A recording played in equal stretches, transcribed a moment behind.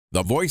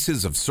The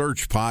Voices of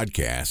Search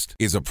podcast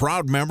is a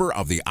proud member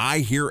of the I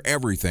Hear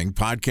Everything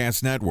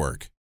podcast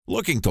network.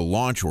 Looking to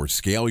launch or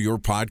scale your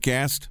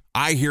podcast?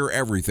 I Hear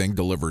Everything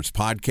delivers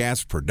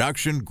podcast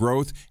production,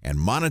 growth, and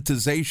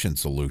monetization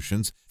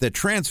solutions that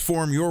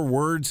transform your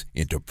words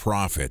into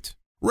profit.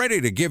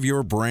 Ready to give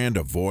your brand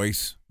a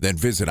voice? Then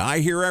visit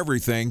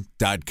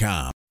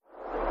iheareverything.com.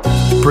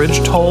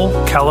 Bridge toll,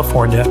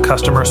 California,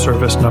 customer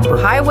service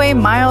number. Highway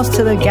miles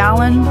to the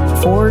gallon,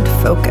 Ford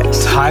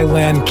Focus.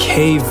 Thailand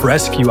cave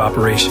rescue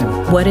operation.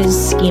 What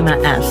is Schema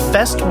F?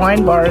 Best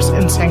wine bars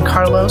in San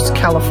Carlos,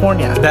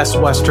 California. Best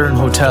Western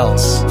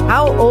hotels.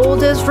 How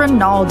old is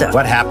Ronaldo?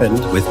 What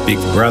happened with Big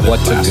Brother?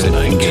 What's a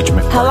good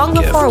engagement How long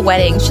before a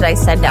wedding should I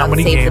send out How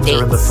many save games the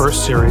dates? are in the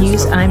first series?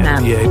 Use IMAP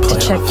NBA to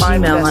check playoffs.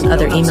 email on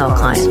other email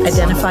clients.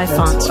 Identify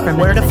fonts from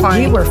Where to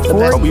find We were the 4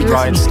 best years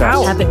Brian in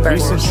Stout. Avid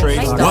Burgers.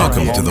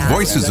 Welcome to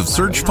the Voices of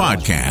Search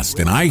podcast,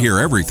 and I Hear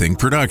Everything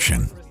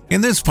production.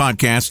 In this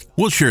podcast,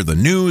 we'll share the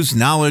news,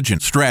 knowledge,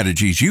 and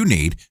strategies you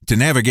need to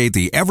navigate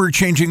the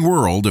ever-changing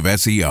world of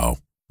SEO.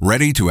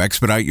 Ready to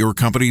expedite your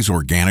company's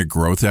organic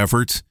growth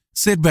efforts?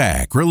 Sit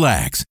back,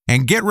 relax,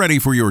 and get ready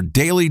for your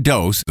daily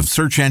dose of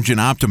search engine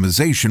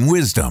optimization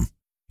wisdom.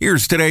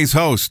 Here's today's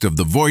host of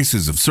the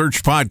Voices of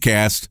Search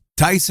podcast,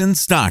 Tyson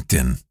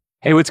Stockton.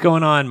 Hey, what's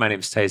going on? My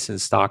name is Tyson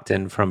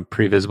Stockton from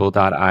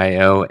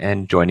Previsible.io,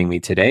 and joining me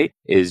today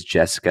is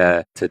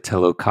Jessica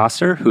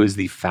Totillo, who is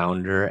the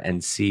founder and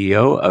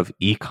CEO of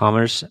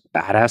ECommerce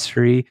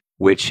Badassery,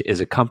 which is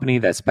a company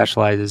that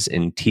specializes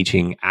in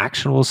teaching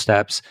actionable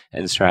steps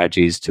and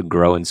strategies to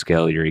grow and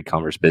scale your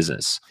e-commerce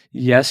business.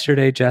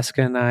 Yesterday,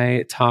 Jessica and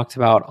I talked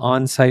about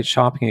on-site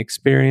shopping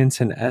experience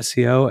and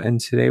SEO,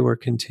 and today we're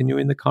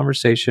continuing the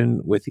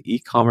conversation with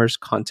e-commerce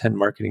content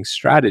marketing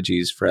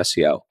strategies for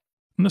SEO.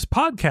 And this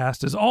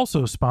podcast is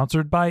also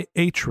sponsored by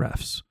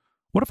Ahrefs.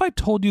 What if I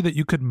told you that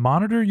you could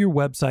monitor your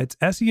website's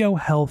SEO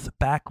health,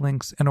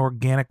 backlinks, and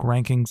organic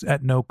rankings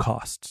at no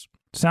costs?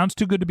 Sounds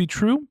too good to be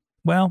true?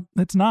 Well,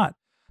 it's not,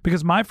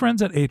 because my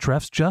friends at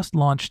Ahrefs just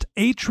launched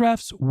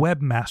Ahrefs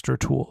Webmaster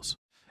Tools.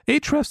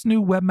 Ahrefs'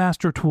 new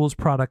Webmaster Tools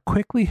product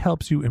quickly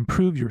helps you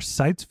improve your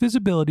site's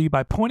visibility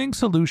by pointing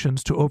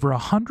solutions to over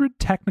 100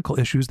 technical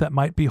issues that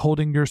might be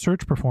holding your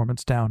search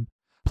performance down.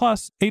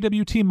 Plus,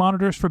 AWT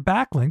monitors for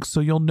backlinks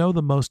so you'll know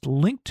the most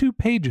linked to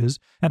pages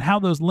and how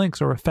those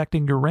links are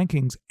affecting your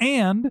rankings.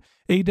 And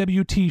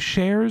AWT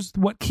shares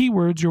what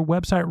keywords your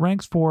website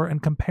ranks for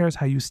and compares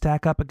how you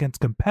stack up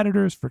against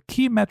competitors for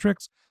key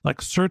metrics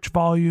like search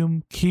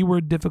volume,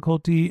 keyword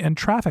difficulty, and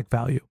traffic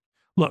value.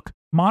 Look,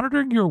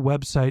 monitoring your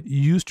website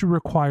used to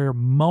require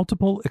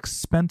multiple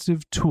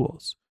expensive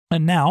tools.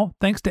 And now,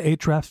 thanks to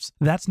Ahrefs,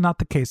 that's not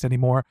the case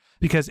anymore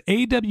because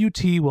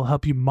AWT will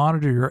help you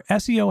monitor your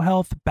SEO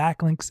health,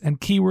 backlinks,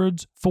 and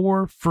keywords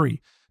for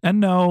free.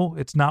 And no,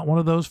 it's not one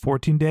of those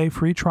 14-day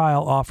free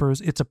trial offers.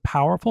 It's a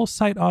powerful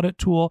site audit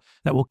tool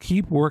that will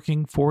keep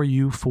working for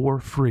you for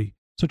free.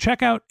 So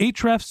check out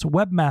Ahrefs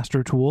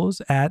Webmaster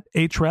Tools at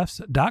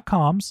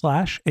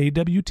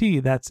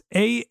ahrefs.com/AWT. That's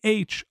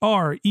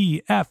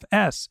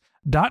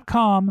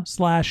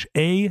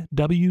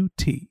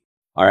ahrefs.com/AWT.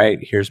 All right,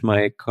 here's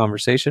my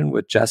conversation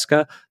with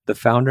Jessica, the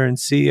founder and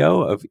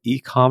CEO of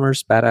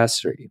ECommerce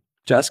Badassery.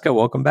 Jessica,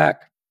 welcome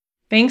back.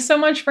 Thanks so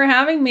much for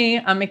having me.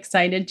 I'm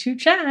excited to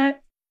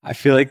chat. I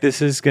feel like this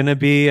is going to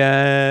be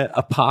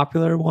a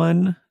popular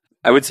one.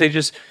 I would say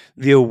just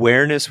the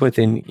awareness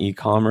within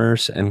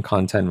e-commerce and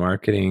content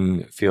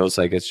marketing feels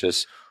like it's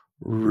just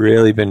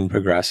really been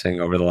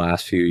progressing over the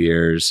last few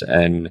years.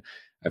 And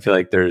I feel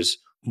like there's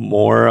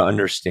more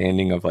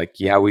understanding of like,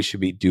 yeah, we should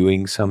be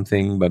doing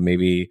something, but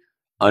maybe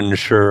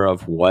unsure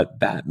of what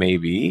that may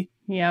be.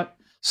 Yep.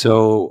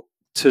 So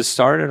to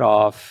start it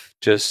off,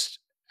 just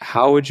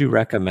how would you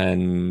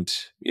recommend,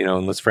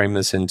 and let's frame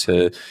this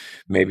into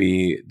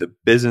maybe the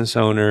business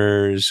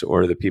owners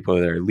or the people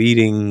that are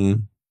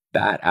leading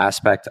that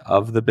aspect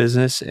of the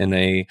business in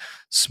a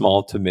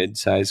small to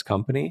mid-sized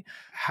company.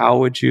 How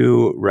would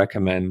you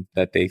recommend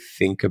that they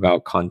think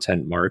about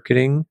content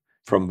marketing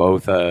from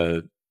both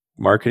a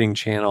marketing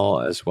channel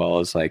as well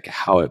as like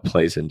how it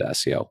plays into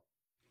SEO?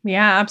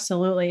 Yeah,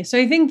 absolutely. So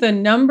I think the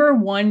number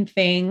one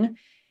thing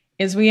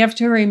is we have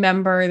to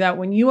remember that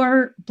when you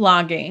are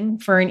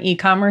blogging for an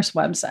e-commerce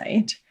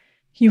website,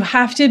 you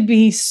have to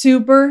be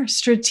super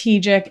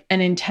strategic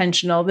and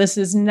intentional. This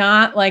is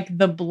not like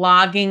the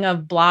blogging of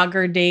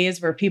blogger days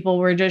where people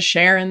were just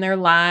sharing their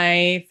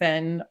life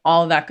and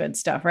all that good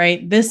stuff,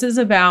 right? This is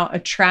about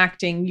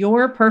attracting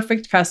your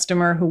perfect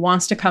customer who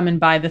wants to come and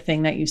buy the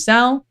thing that you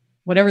sell,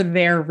 whatever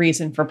their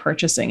reason for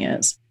purchasing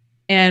is.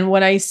 And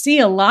what I see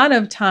a lot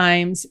of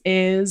times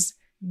is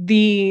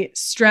the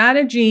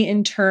strategy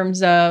in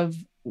terms of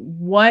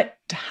what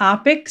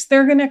topics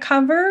they're going to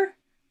cover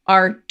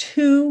are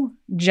too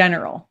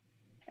general.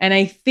 And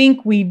I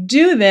think we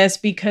do this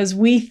because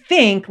we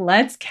think,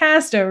 let's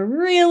cast a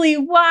really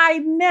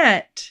wide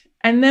net,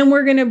 and then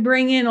we're going to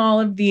bring in all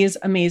of these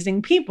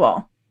amazing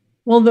people.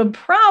 Well, the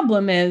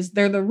problem is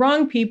they're the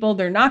wrong people.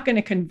 They're not going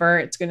to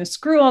convert. It's going to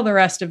screw all the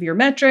rest of your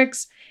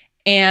metrics.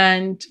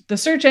 And the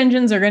search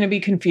engines are going to be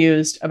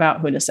confused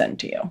about who to send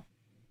to you.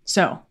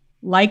 So,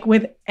 like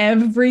with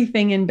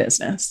everything in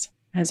business,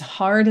 as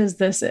hard as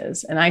this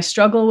is, and I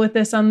struggle with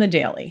this on the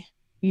daily,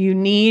 you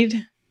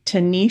need to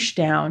niche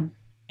down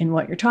in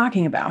what you're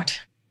talking about.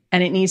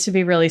 And it needs to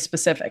be really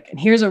specific. And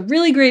here's a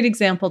really great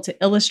example to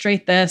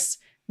illustrate this.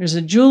 There's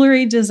a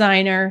jewelry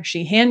designer.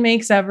 She hand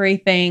makes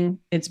everything.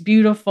 It's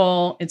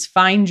beautiful. It's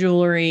fine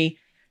jewelry.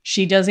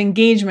 She does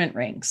engagement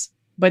rings.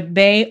 But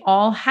they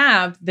all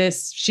have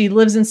this. She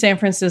lives in San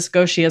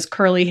Francisco. She has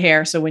curly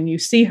hair. So when you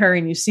see her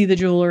and you see the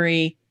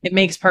jewelry, it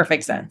makes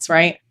perfect sense,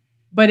 right?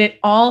 But it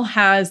all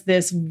has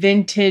this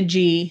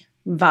vintagey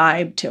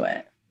vibe to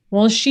it.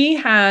 Well, she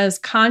has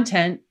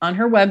content on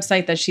her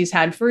website that she's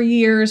had for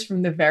years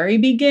from the very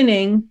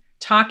beginning,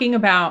 talking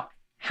about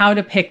how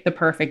to pick the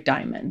perfect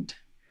diamond.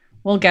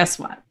 Well, guess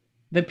what?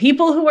 The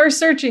people who are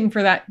searching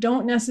for that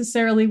don't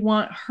necessarily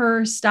want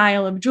her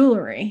style of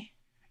jewelry.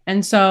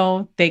 And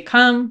so they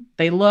come,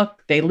 they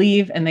look, they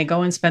leave, and they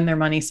go and spend their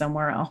money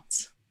somewhere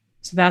else.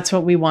 So that's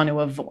what we want to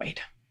avoid.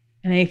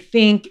 And I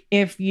think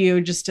if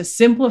you, just to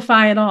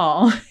simplify it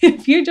all,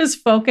 if you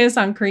just focus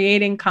on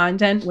creating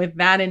content with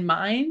that in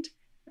mind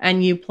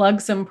and you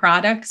plug some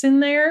products in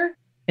there,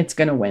 it's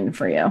going to win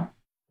for you.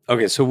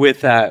 Okay, so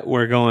with that,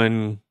 we're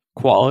going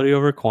quality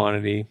over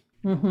quantity.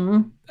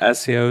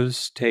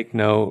 SEOs take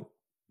note.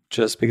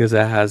 Just because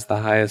it has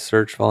the highest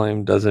search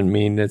volume doesn't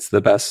mean it's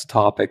the best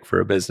topic for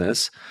a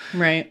business.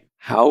 Right.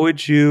 How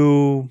would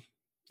you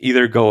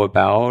either go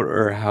about,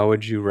 or how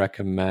would you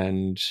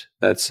recommend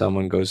that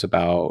someone goes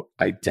about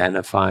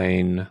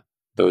identifying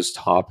those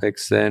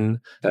topics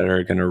then that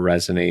are going to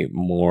resonate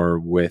more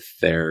with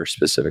their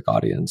specific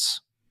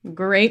audience?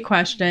 Great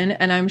question.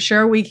 And I'm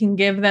sure we can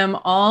give them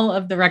all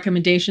of the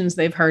recommendations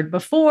they've heard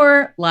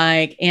before,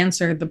 like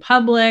answer the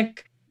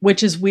public,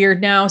 which is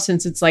weird now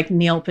since it's like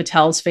Neil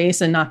Patel's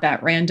face and not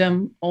that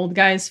random old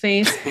guy's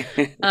face.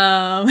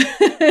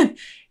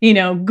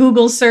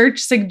 Google search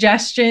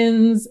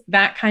suggestions,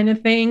 that kind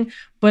of thing,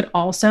 but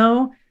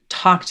also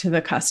talk to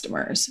the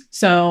customers.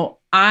 So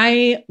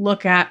I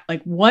look at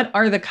like, what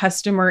are the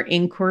customer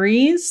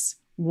inquiries?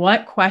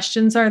 What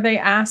questions are they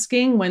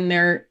asking when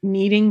they're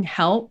needing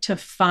help to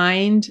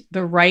find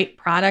the right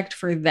product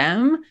for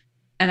them?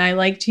 And I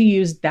like to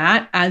use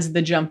that as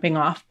the jumping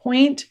off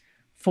point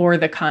for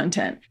the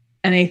content.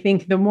 And I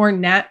think the more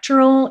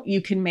natural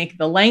you can make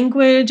the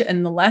language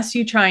and the less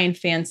you try and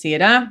fancy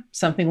it up,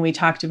 something we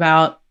talked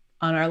about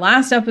on our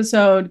last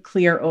episode,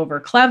 clear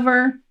over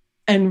clever,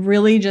 and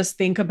really just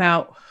think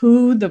about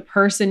who the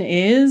person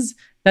is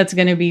that's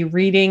going to be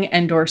reading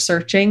and or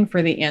searching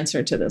for the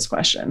answer to this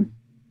question.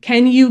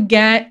 Can you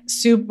get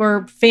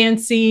super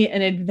fancy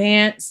and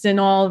advanced and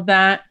all of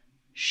that?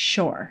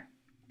 Sure.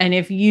 And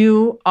if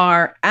you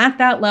are at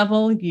that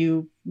level,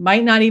 you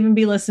might not even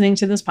be listening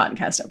to this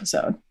podcast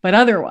episode. But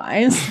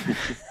otherwise,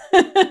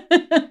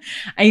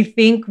 I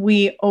think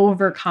we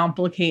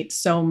overcomplicate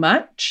so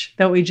much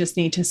that we just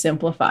need to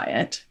simplify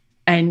it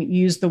and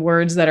use the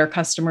words that our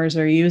customers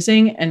are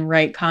using and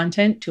write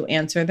content to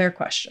answer their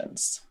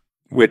questions.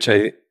 Which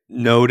I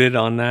noted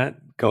on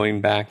that,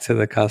 going back to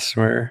the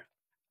customer.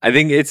 I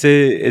think it's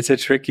a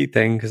tricky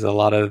thing because a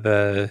lot of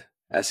the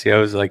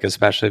SEOs, like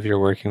especially if you're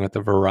working with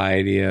a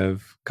variety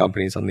of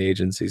companies on the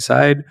agency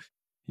side,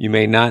 you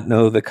may not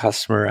know the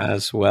customer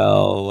as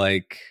well.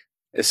 Like,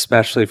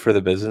 especially for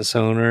the business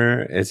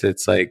owner,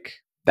 it's like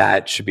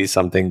that should be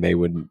something they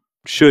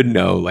should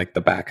know like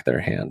the back of their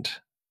hand.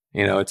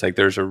 It's like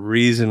there's a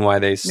reason why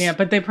they. Yeah,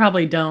 but they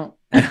probably don't.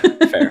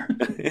 Fair.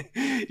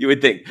 You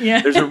would think.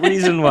 Yeah. There's a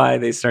reason why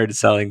they started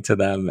selling to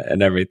them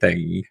and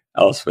everything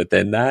else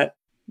within that.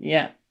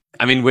 Yeah.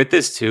 I mean, with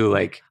this too,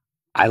 like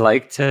I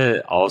like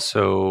to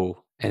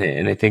also,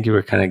 and I think you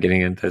were kind of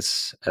getting into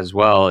this as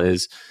well,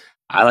 is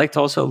I like to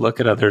also look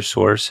at other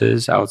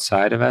sources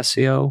outside of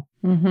SEO.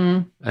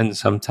 Mm-hmm. And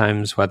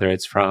sometimes whether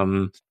it's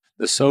from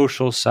the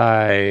social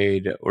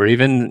side or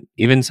even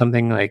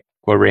something like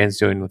what Rand's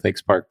doing with like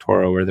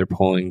SparkToro, where they're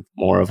pulling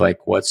more of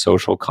like what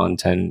social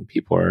content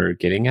people are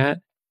getting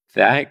at.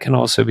 That can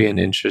also be an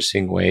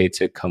interesting way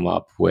to come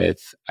up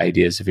with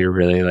ideas if you're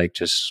really like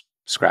just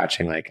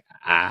scratching like,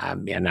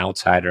 I'm an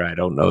outsider, I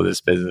don't know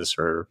this business,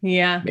 or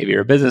maybe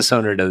you're a business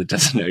owner that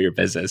doesn't know your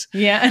business.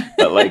 Yeah.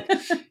 But like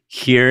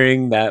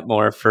hearing that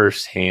more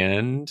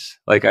firsthand,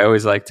 like I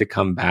always like to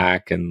come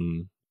back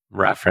and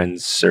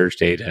reference search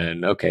data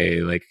and okay,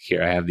 like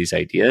here I have these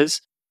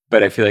ideas.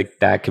 But I feel like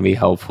that can be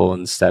helpful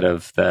instead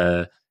of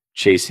the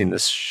chasing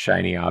this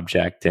shiny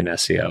object in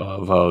SEO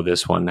of, oh,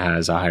 this one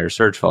has a higher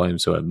search volume,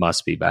 so it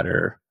must be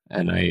better.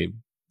 And I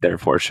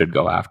therefore should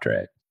go after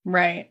it.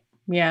 Right.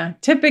 Yeah.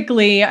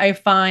 Typically, I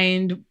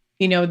find,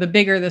 the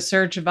bigger the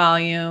search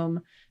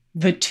volume,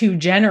 the too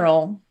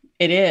general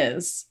it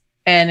is.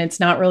 And it's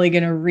not really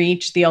going to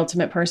reach the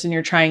ultimate person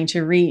you're trying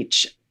to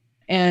reach.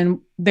 And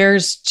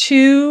there's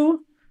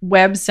two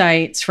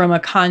websites from a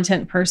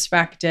content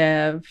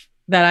perspective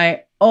that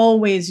I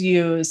always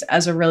use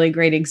as a really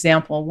great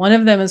example. One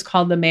of them is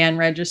called the Man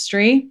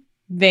Registry.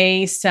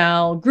 They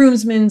sell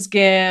groomsmen's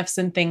gifts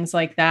and things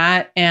like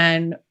that.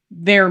 And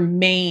their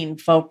main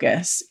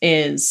focus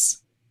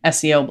is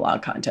SEO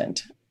blog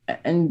content,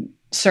 and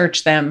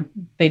search them.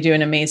 They do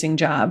an amazing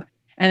job.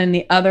 And then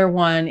the other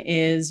one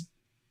is,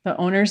 the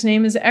owner's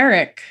name is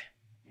Eric.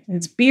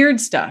 It's beard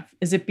stuff.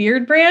 Is it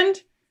Beard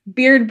Brand?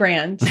 Beard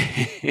Brand.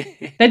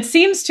 That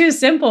seems too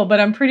simple, but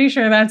I'm pretty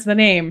sure that's the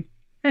name.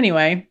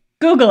 Anyway,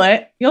 Google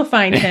it. You'll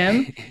find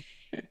him.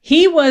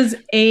 He was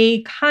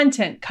a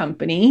content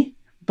company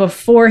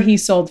before he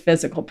sold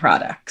physical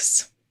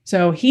products.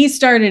 So he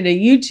started a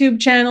YouTube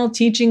channel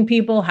teaching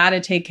people how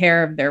to take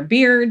care of their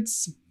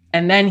beards.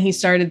 And then he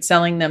started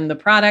selling them the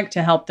product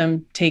to help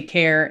them take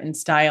care and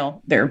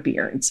style their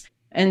beards.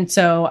 And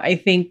so I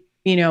think,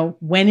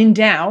 when in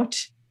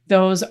doubt,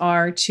 those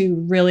are two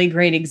really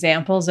great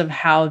examples of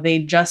how they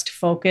just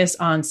focus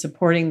on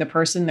supporting the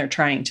person they're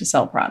trying to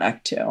sell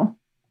product to.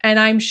 And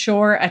I'm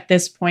sure at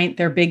this point,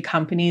 they're big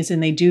companies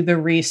and they do the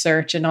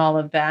research and all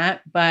of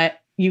that, but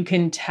you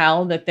can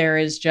tell that there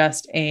is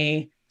just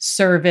a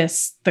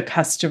service the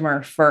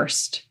customer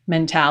first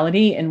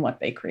mentality in what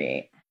they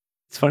create.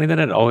 It's funny that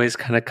it always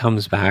kind of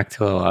comes back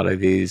to a lot of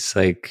these,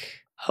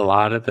 like a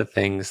lot of the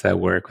things that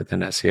work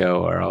within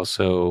SEO are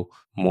also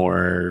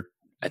more,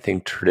 I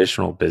think,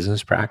 traditional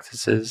business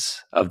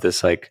practices of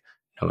this, like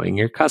knowing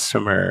your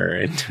customer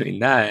and doing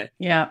that.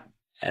 Yeah.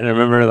 And I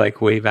remember like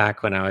way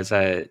back when I was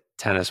at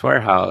Tennis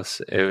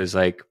Warehouse, it was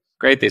like,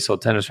 great, they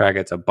sold tennis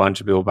rackets. A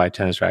bunch of people buy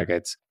tennis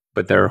rackets,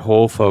 but their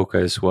whole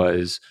focus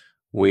was,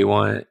 we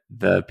want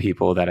the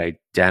people that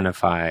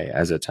identify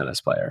as a tennis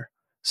player.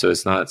 So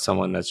it's not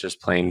someone that's just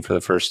playing for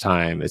the first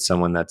time. It's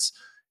someone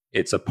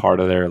it's a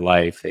part of their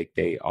life.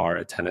 They are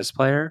a tennis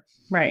player.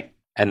 Right.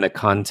 And the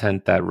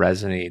content that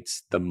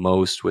resonates the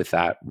most with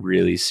that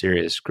really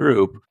serious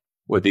group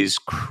were these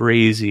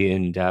crazy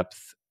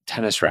in-depth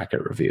tennis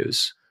racket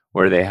reviews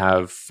where they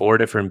have 4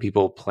 different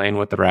people playing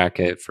with the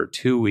racket for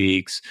 2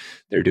 weeks.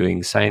 They're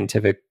doing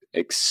scientific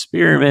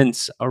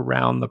experiments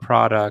around the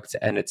product.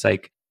 And it's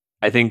like,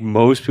 I think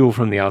most people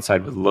from the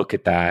outside would look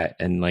at that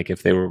and like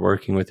if they were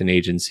working with an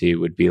agency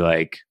would be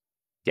like,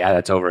 yeah,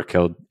 that's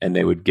overkill. And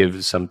they would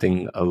give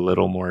something a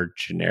little more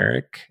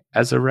generic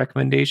as a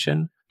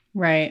recommendation.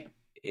 Right.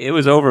 It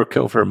was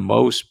overkill for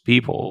most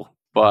people,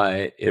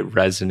 but it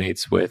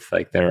resonates with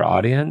like their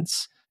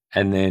audience.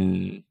 And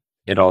then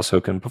it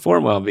also can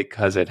perform well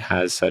because it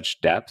has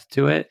such depth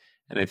to it.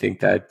 And I think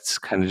that's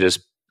kind of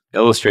just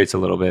illustrates a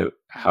little bit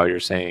how you're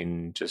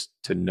saying, just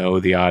to know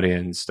the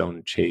audience,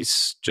 don't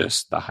chase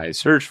just the high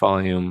search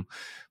volume,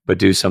 but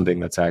do something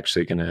that's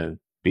actually going to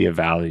be a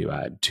value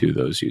add to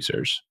those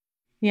users.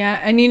 Yeah.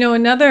 And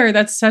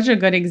that's such a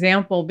good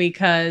example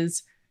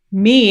because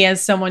me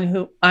as someone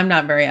who, I'm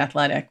not very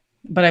athletic,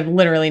 but I've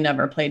literally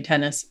never played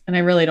tennis and I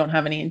really don't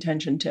have any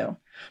intention to.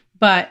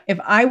 But if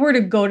I were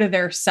to go to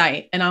their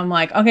site and I'm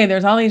like, okay,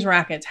 there's all these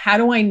rackets, how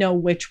do I know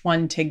which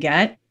one to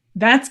get?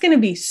 That's going to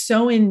be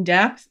so in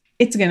depth.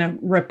 It's going to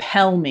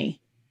repel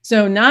me.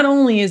 So not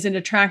only is it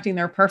attracting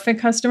their perfect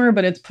customer,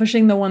 but it's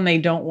pushing the one they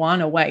don't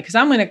want away. Because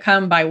I'm going to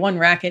come buy one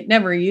racket,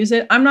 never use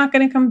it. I'm not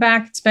going to come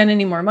back, spend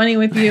any more money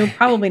with you.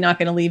 Probably not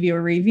going to leave you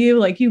a review.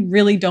 Like, you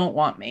really don't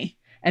want me.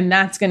 And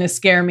that's going to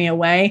scare me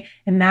away.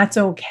 And that's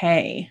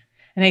okay.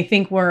 And I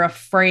think we're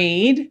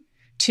afraid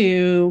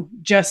to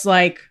just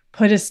like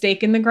put a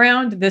stake in the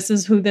ground. This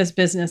is who this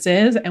business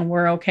is. And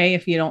we're okay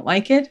if you don't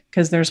like it,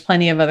 because there's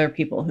plenty of other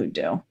people who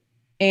do.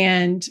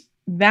 And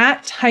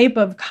that type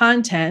of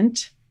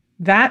content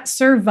that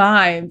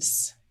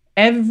survives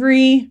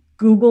every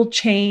Google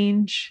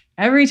change,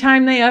 every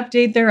time they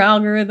update their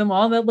algorithm,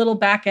 all that little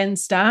back end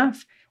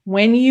stuff.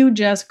 When you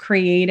just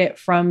create it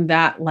from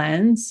that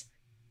lens,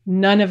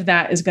 none of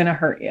that is going to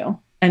hurt you,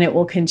 and it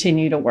will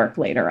continue to work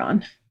later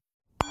on.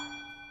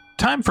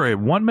 Time for a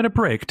 1-minute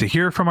break to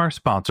hear from our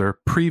sponsor,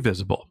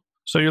 Previsible.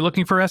 So you're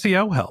looking for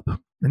SEO help,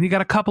 and you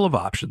got a couple of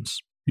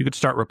options. You could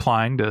start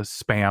replying to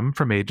spam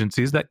from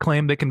agencies that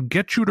claim they can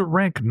get you to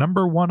rank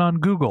number 1 on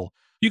Google.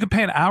 You can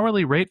pay an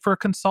hourly rate for a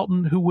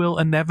consultant who will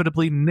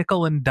inevitably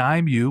nickel and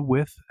dime you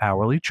with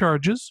hourly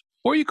charges.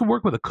 Or you can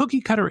work with a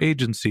cookie-cutter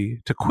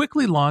agency to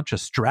quickly launch a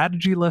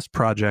strategy-less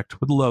project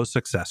with low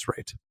success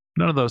rate.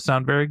 None of those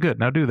sound very good,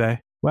 now do they?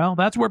 Well,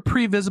 that's where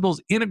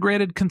Previsible's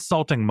integrated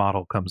consulting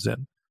model comes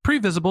in.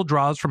 Previsible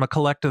draws from a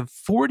collective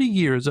 40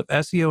 years of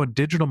SEO and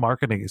digital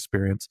marketing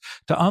experience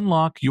to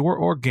unlock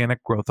your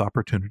organic growth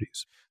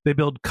opportunities. They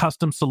build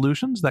custom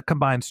solutions that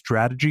combine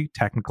strategy,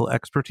 technical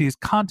expertise,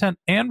 content,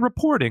 and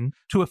reporting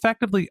to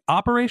effectively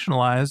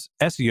operationalize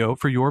SEO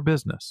for your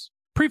business.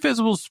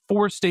 Previsible's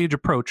 4-stage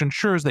approach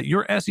ensures that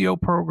your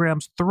SEO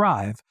programs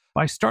thrive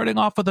by starting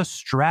off with a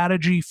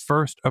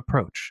strategy-first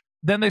approach.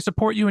 Then they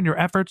support you in your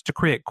efforts to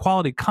create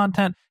quality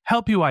content,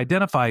 help you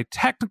identify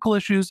technical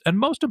issues, and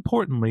most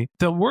importantly,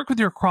 they'll work with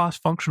your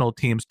cross-functional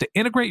teams to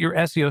integrate your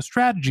SEO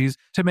strategies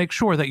to make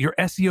sure that your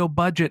SEO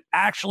budget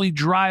actually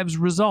drives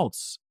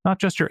results, not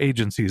just your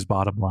agency's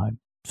bottom line.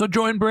 So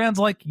join brands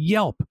like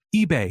Yelp,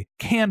 eBay,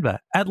 Canva,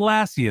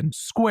 Atlassian,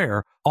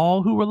 Square,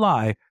 all who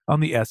rely on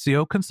the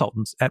SEO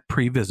consultants at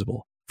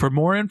Previsible. For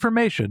more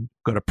information,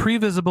 go to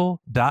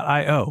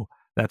previsible.io.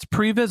 That's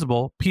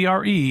Previsible,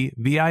 Previsible.io.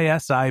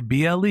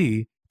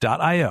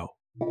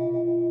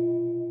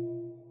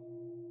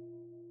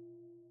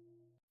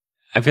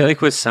 I feel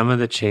like with some of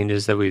the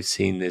changes that we've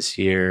seen this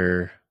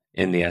year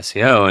in the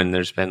SEO, and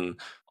there's been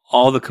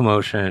all the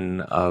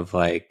commotion of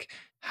like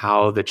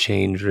how the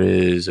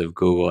changes of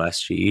Google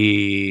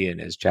SGE and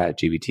is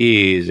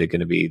ChatGPT, is it going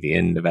to be the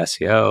end of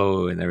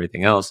SEO and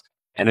everything else?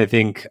 And I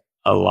think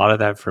a lot of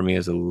that for me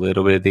is a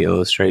little bit of the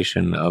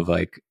illustration of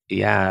like,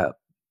 yeah,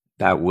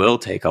 that will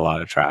take a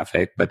lot of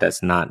traffic, but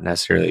that's not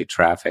necessarily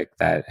traffic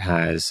that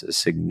has a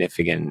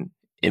significant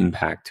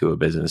impact to a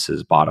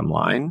business's bottom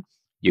line.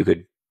 You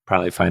could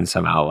probably find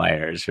some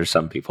outliers or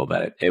some people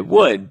that it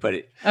would,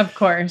 but of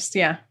course,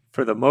 yeah.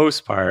 For the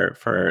most part,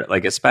 for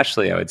like,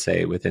 especially I would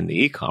say within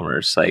the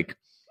e-commerce, like,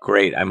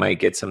 great, I might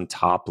get some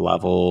top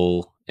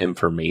level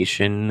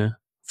information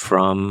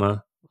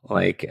from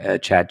like a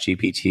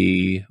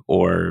ChatGPT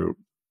or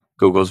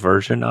Google's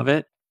version of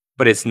it,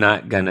 but it's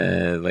not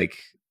gonna like,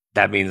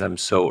 that means I'm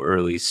so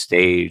early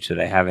stage that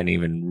I haven't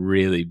even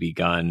really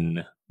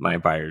begun my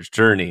buyer's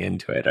journey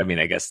into it. I mean,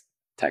 I guess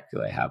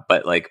technically I have,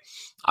 but like,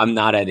 I'm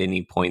not at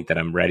any point that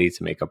I'm ready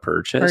to make a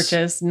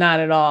purchase. Not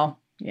at all.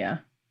 Yeah.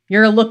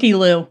 You're a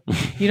looky-loo.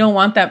 You don't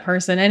want that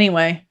person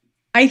anyway.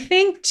 I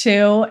think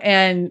too,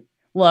 and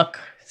look,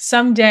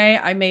 someday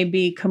I may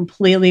be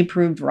completely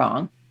proved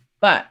wrong,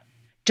 but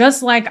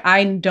just like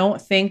I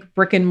don't think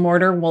brick and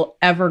mortar will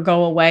ever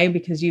go away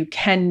because you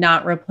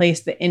cannot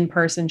replace the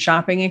in-person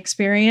shopping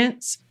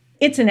experience.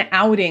 It's an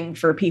outing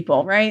for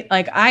people, right?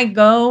 Like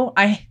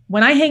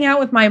when I hang out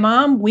with my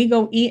mom, we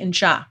go eat and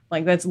shop.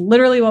 Like that's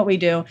literally what we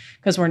do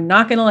because we're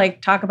not going to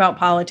like talk about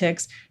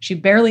politics. She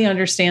barely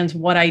understands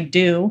what I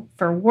do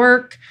for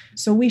work.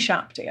 So we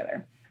shop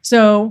together.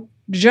 So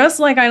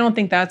just like I don't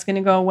think that's going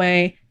to go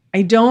away,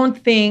 I don't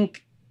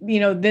think,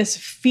 this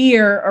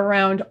fear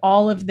around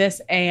all of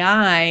this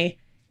AI,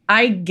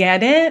 I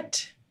get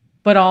it,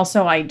 but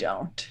also I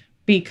don't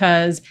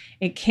because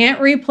it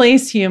can't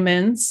replace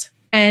humans.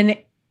 And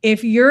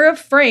if you're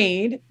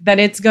afraid that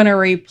it's going to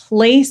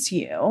replace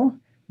you,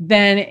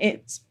 then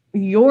it's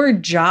your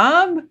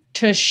job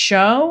to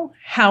show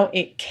how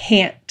it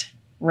can't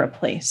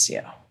replace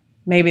you.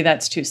 Maybe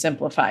that's too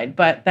simplified,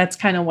 but that's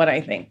kind of what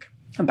I think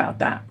about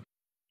that.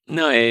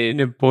 No,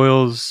 it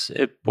boils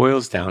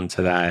down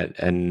to that.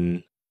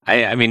 And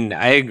I mean,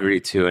 I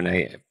agree too.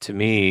 And to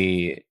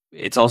me,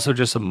 it's also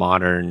just a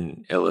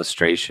modern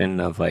illustration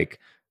of like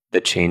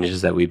the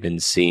changes that we've been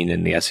seeing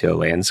in the SEO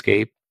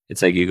landscape.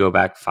 It's like you go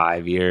back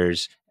 5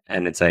 years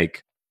and it's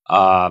like,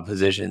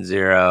 position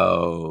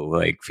 0,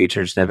 like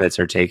featured snippets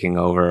are taking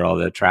over all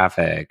the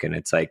traffic. And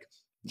it's like,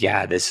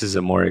 yeah, this is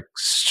a more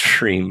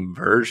extreme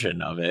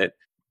version of it,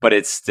 but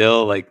it's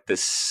still like the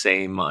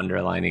same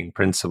underlining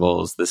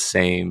principles, the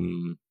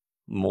same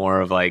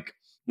more of like,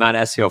 not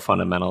SEO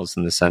fundamentals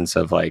in the sense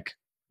of like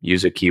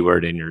use a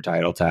keyword in your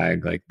title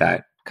tag, like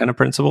that kind of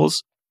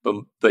principles. But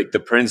like the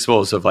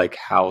principles of like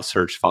how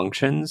search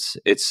functions,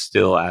 it's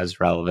still as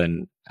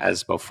relevant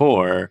as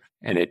before.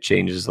 And it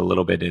changes a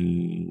little bit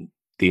in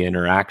the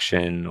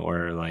interaction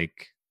or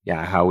like,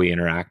 yeah, how we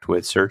interact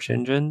with search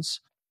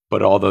engines.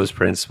 But all those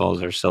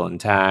principles are still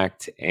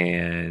intact.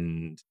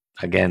 And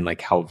again,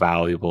 like how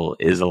valuable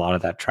is a lot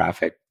of that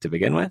traffic to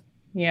begin with?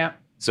 Yeah.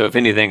 So if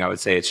anything, I would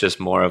say it's just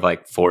more of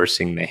like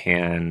forcing the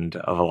hand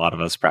of a lot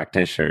of us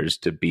practitioners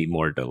to be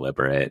more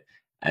deliberate.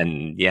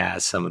 And yeah,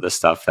 some of the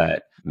stuff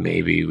that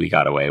maybe we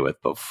got away with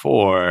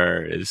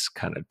before is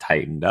kind of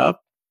tightened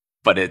up,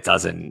 but it's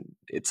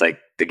like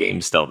the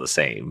game's still the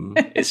same.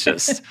 It's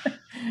just,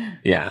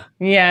 yeah.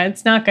 Yeah,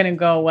 it's not going to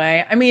go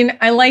away. I mean,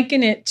 I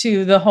liken it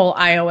to the whole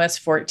iOS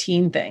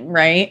 14 thing,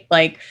 right?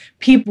 Like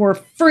people were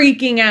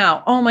freaking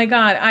out. Oh my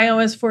God,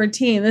 iOS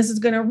 14, this is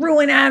going to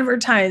ruin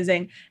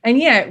advertising. And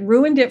yeah, it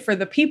ruined it for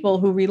the people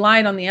who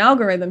relied on the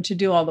algorithm to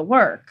do all the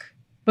work.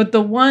 But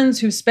the ones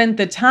who spent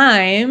the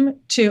time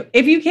to,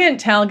 if you can't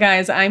tell,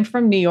 guys, I'm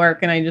from New York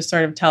and I just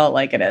sort of tell it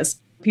like it is.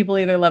 People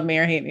either love me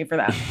or hate me for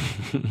that.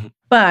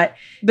 But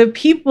the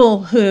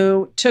people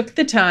who took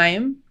the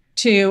time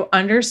to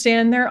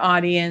understand their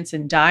audience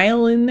and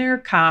dial in their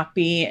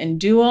copy and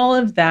do all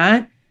of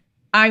that.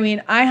 I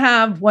mean, I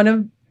have one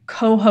of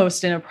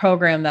co-host in a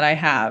program that I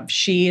have.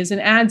 She is an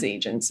ads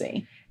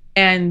agency.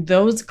 And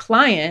those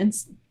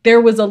clients, there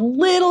was a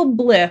little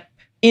blip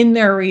in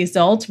their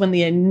results when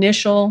the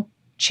initial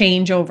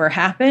changeover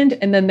happened.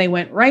 And then they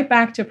went right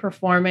back to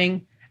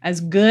performing as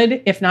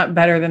good, if not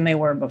better than they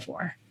were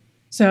before.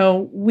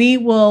 So we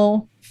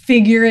will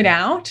figure it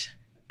out.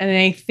 And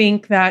I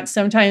think that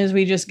sometimes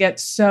we just get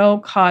so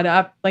caught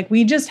up, like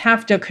we just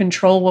have to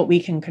control what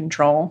we can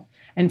control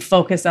and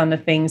focus on the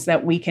things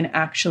that we can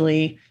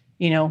actually,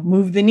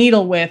 move the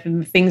needle with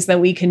and the things that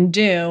we can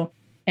do.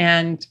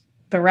 And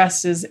the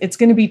rest it's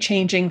going to be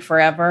changing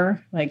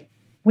forever. Like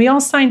we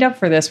all signed up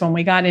for this when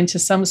we got into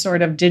some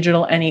sort of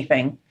digital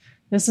anything.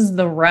 This is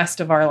the rest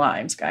of our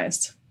lives,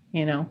 guys.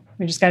 We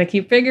just got to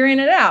keep figuring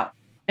it out,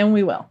 and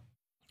we will.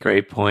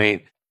 Great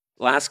point.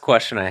 Last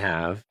question I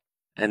have,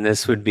 and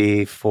this would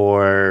be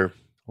for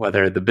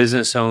whether the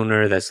business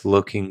owner that's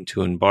looking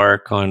to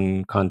embark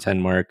on content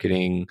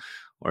marketing,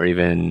 or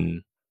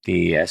even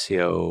the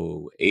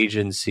SEO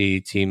agency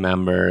team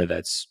member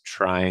that's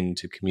trying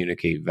to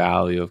communicate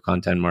value of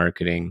content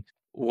marketing,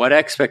 what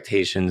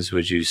expectations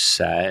would you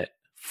set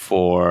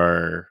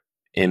for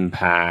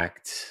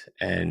impact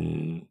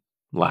and,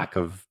 lack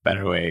of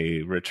better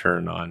way,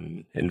 return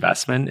on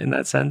investment in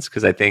that sense?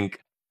 Because I think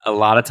a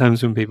lot of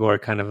times when people are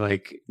kind of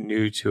like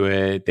new to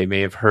it, they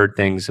may have heard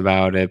things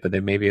about it, but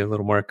they may be a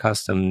little more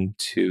accustomed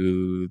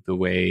to the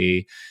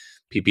way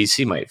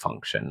PPC might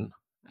function.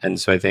 And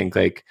so I think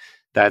like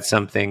that's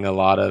something a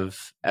lot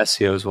of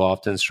SEOs will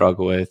often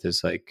struggle with,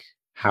 is like,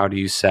 how do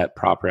you set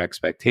proper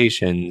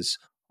expectations?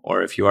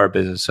 Or if you are a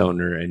business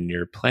owner and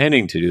you're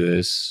planning to do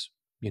this,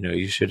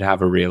 you should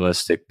have a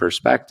realistic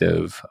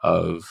perspective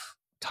of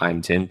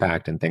time to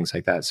impact and things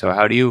like that. So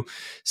how do you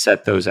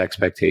set those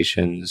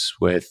expectations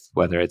with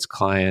whether it's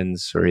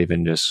clients or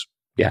even just,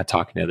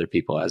 talking to other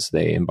people as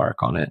they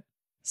embark on it?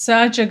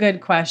 Such a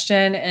good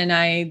question.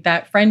 And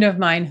that friend of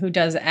mine who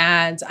does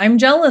ads, I'm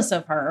jealous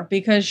of her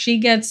because she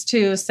gets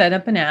to set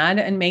up an ad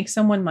and make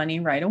someone money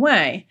right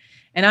away.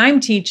 And I'm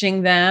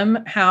teaching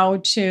them how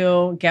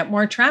to get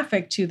more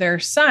traffic to their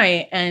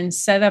site and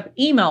set up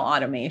email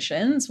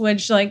automations,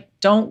 which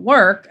don't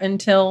work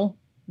until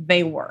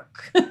they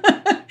work.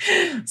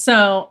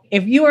 So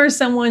if you are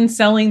someone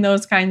selling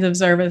those kinds of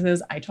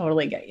services, I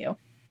totally get you.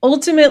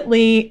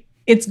 Ultimately,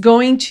 it's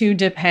going to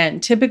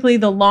depend. Typically,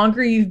 the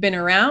longer you've been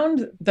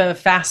around, the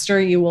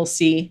faster you will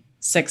see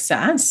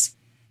success.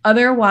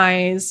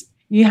 Otherwise,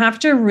 you have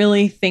to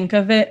really think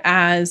of it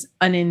as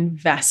an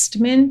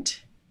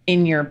investment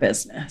in your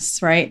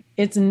business, right?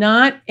 It's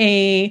not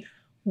a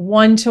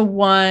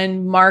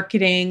one-to-one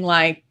marketing,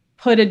 like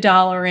put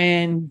 $1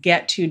 in,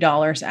 get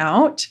 $2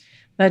 out.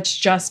 That's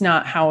just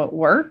not how it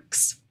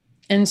works.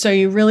 And so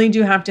you really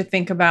do have to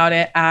think about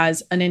it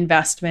as an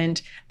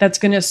investment that's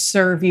going to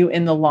serve you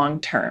in the long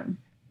term.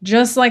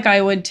 Just like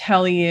I would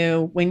tell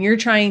you when you're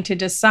trying to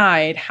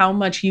decide how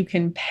much you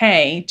can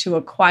pay to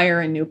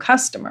acquire a new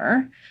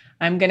customer,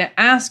 I'm going to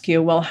ask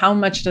you, well, how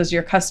much does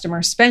your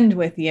customer spend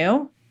with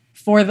you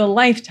for the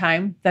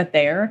lifetime that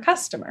they are a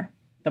customer?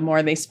 The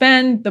more they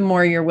spend, the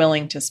more you're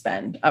willing to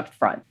spend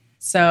upfront.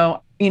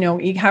 So,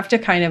 you have to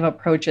kind of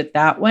approach it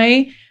that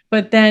way.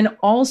 But then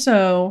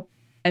also,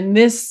 and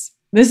this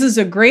is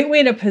a great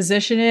way to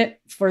position it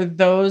for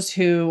those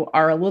who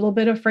are a little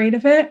bit afraid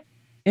of it.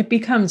 It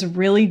becomes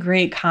really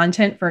great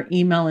content for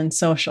email and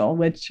social,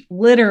 which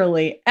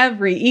literally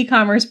every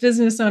e-commerce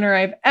business owner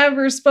I've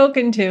ever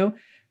spoken to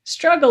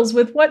struggles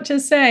with what to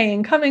say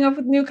and coming up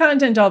with new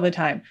content all the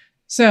time.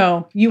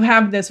 So you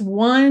have this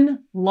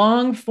one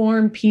long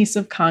form piece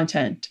of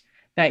content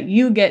that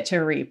you get to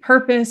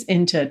repurpose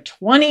into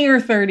 20 or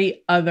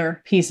 30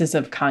 other pieces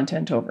of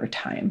content over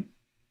time.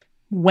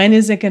 When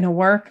is it going to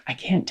work? I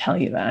can't tell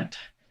you that.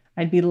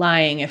 I'd be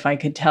lying if I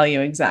could tell you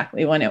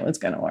exactly when it was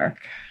going to work.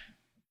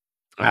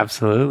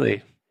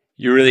 Absolutely.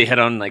 You really hit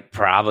on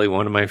probably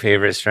one of my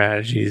favorite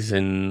strategies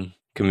in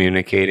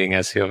communicating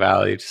SEO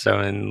value to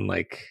someone.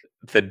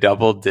 The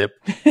double dip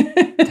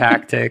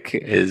tactic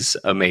is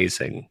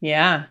amazing.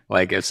 Yeah.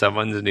 If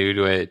someone's new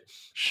to it,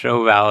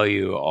 show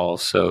value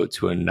also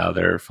to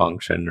another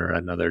function or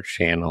another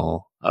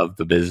channel of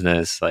the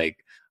business. I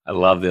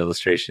love the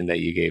illustration that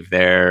you gave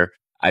there.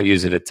 I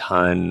use it a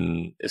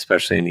ton,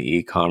 especially in the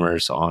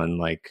e-commerce on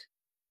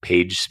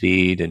page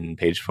speed and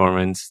page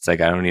performance. It's I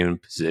don't even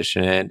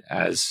position it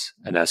as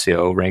an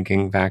SEO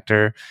ranking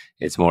factor.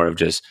 It's more of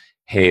just,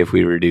 hey, if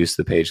we reduce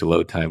the page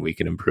load time, we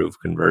can improve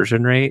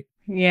conversion rate.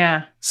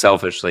 Yeah.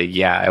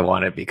 Selfishly, I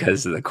want it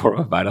because the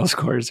core vital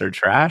scores are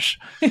trash.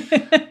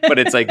 But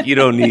it's you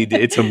don't need,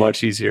 it's a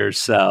much easier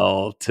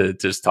sell to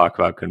just talk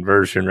about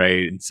conversion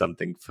rate and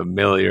something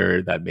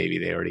familiar that maybe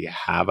they already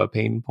have a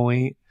pain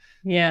point.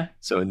 Yeah.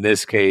 So in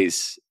this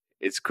case,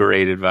 it's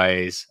great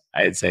advice.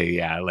 I'd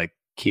say,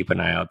 keep an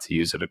eye out to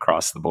use it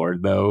across the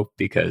board though,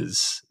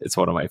 because it's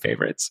one of my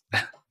favorites.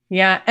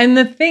 Yeah. And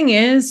the thing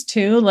is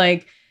too,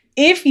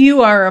 if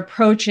you are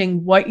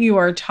approaching what you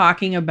are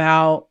talking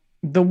about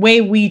the way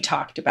we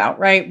talked about,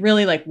 right?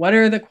 Really what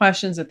are the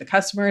questions that the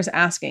customer is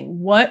asking?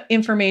 What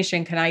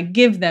information can I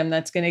give them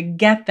that's going to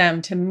get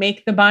them to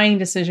make the buying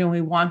decision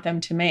we want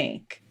them to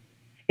make?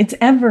 It's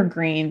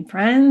evergreen,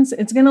 friends.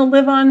 It's going to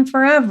live on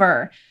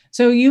forever.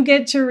 So you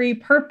get to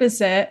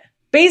repurpose it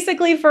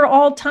basically for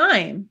all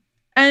time.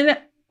 And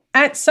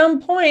at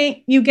some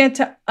point, you get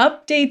to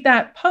update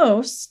that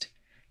post.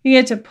 You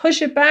get to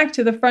push it back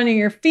to the front of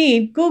your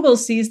feed. Google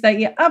sees that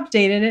you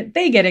updated it.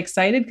 They get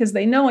excited because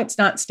they know it's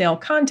not stale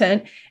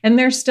content and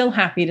they're still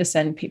happy to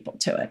send people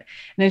to it.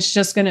 And it's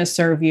just going to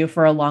serve you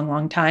for a long,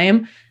 long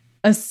time.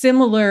 A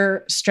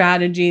similar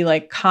strategy,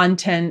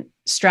 content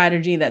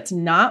strategy that's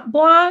not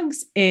blogs,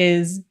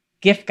 is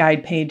gift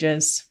guide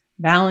pages.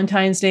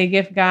 Valentine's Day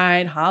gift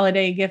guide,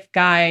 holiday gift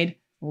guide.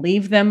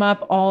 Leave them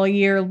up all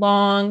year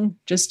long.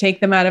 Just take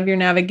them out of your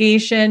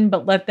navigation,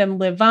 but let them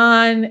live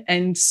on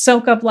and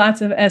soak up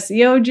lots of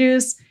SEO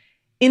juice.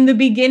 in the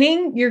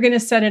beginning, you're going to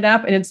set it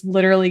up and it's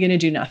literally going to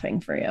do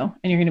nothing for you.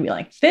 And you're going to be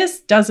like,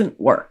 this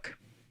doesn't work.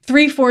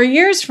 3-4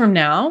 years from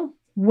now,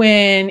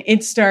 when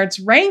it starts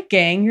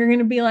ranking, you're going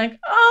to be like,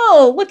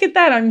 oh, look at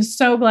that. I'm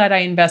so glad I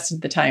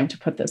invested the time to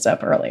put this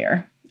up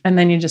earlier. And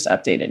then you just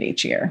update it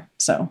each year.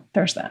 So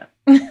there's that.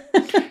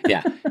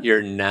 Yeah.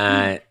 You're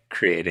not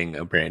creating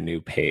a brand new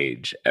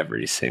page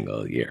every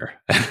single year.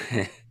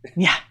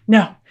 Yeah.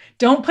 No,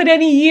 don't put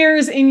any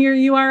years in your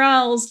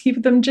URLs.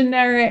 Keep them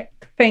generic.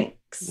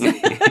 Thanks.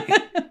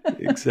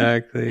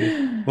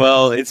 Exactly.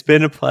 Well, it's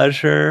been a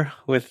pleasure.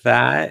 With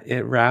that,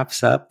 it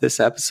wraps up this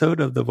episode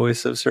of the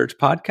Voice of Search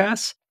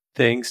podcast.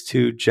 Thanks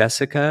to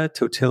Jessica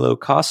Totillo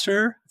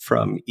Coster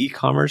from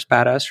ECommerce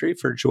Badassery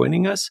for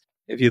joining us.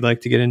 If you'd like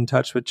to get in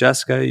touch with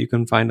Jessica, you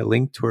can find a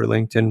link to her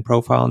LinkedIn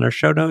profile in our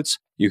show notes.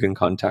 You can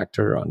contact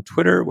her on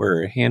Twitter, where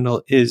her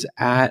handle is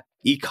at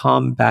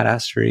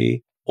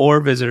EComBadassery,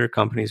 or visit her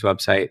company's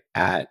website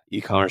at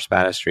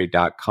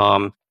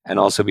ecommercebadassery.com. And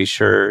also be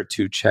sure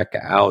to check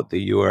out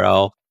the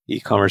URL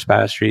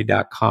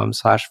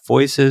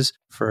ecommercebadassery.com/voices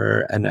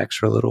for an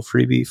extra little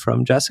freebie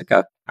from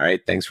Jessica. All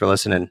right. Thanks for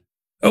listening.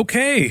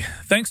 Okay,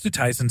 thanks to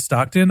Tyson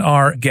Stockton,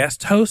 our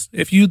guest host.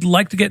 If you'd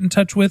like to get in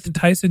touch with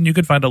Tyson, you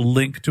can find a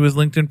link to his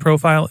LinkedIn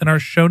profile in our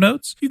show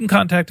notes. You can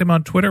contact him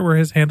on Twitter, where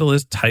his handle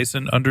is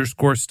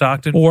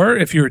Tyson_Stockton. Or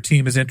if your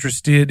team is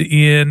interested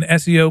in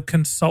SEO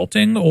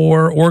consulting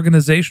or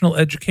organizational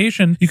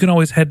education, you can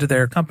always head to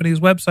their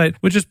company's website,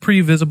 which is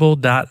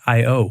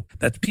previsible.io.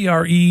 That's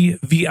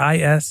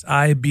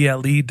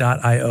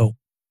previsible.io.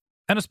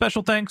 And a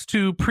special thanks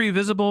to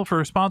Previsible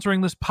for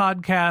sponsoring this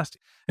podcast.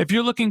 If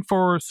you're looking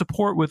for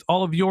support with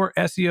all of your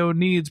SEO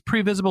needs,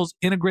 Previsible's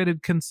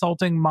integrated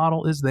consulting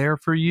model is there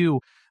for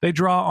you. They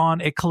draw on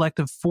a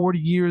collective 40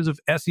 years of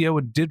SEO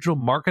and digital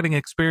marketing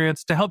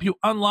experience to help you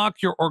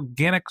unlock your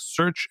organic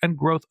search and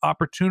growth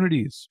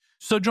opportunities.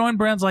 So join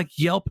brands like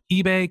Yelp,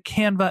 eBay,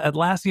 Canva,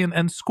 Atlassian,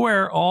 and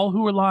Square, all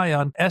who rely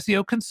on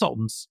SEO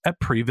consultants at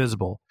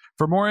Previsible.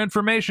 For more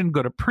information,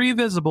 go to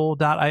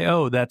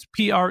previsible.io. That's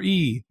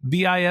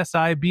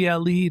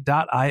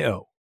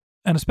previsible.io.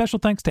 And a special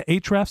thanks to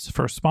Ahrefs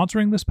for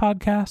sponsoring this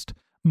podcast.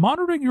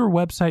 Monitoring your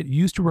website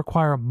used to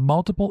require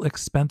multiple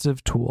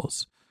expensive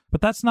tools,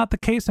 but that's not the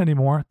case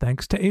anymore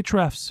thanks to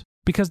Ahrefs,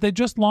 because they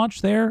just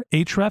launched their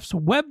Ahrefs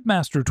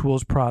Webmaster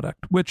Tools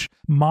product, which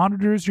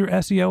monitors your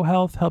SEO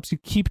health, helps you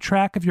keep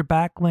track of your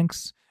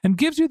backlinks, and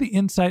gives you the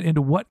insight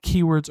into what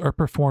keywords are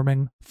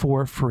performing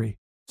for free.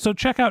 So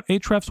check out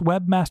Ahrefs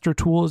Webmaster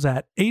Tools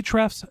at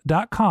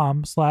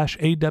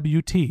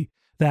ahrefs.com/AWT.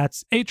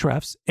 That's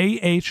Ahrefs,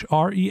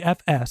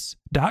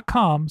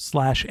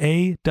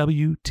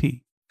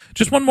 ahrefs.com/AWT.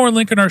 Just one more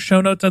link in our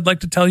show notes I'd like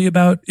to tell you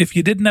about. If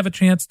you didn't have a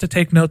chance to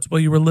take notes while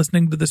you were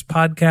listening to this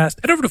podcast,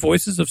 head over to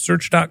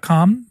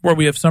voicesofsearch.com, where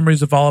we have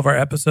summaries of all of our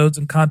episodes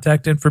and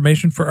contact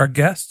information for our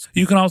guests.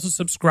 You can also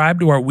subscribe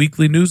to our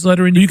weekly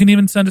newsletter, and you can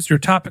even send us your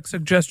topic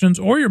suggestions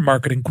or your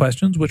marketing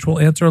questions, which we'll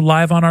answer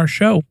live on our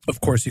show.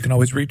 Of course, you can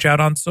always reach out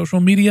on social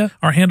media.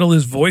 Our handle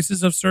is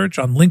Voices of Search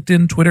on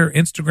LinkedIn, Twitter,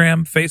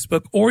 Instagram,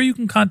 Facebook, or you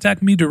can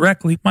contact me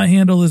directly. My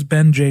handle is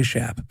Ben J.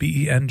 Shap,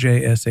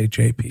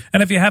 BenJSHAP.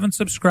 And if you haven't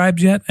subscribed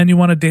yet, and you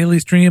want a daily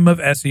stream of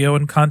SEO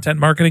and content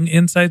marketing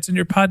insights in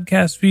your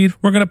podcast feed,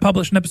 we're going to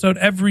publish an episode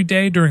every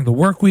day during the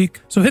work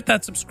week. So hit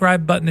that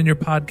subscribe button in your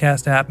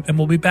podcast app, and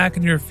we'll be back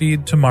in your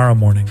feed tomorrow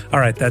morning. All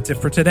right, that's it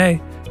for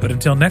today. But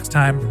until next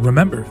time,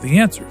 remember, the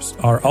answers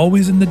are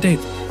always in the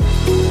data.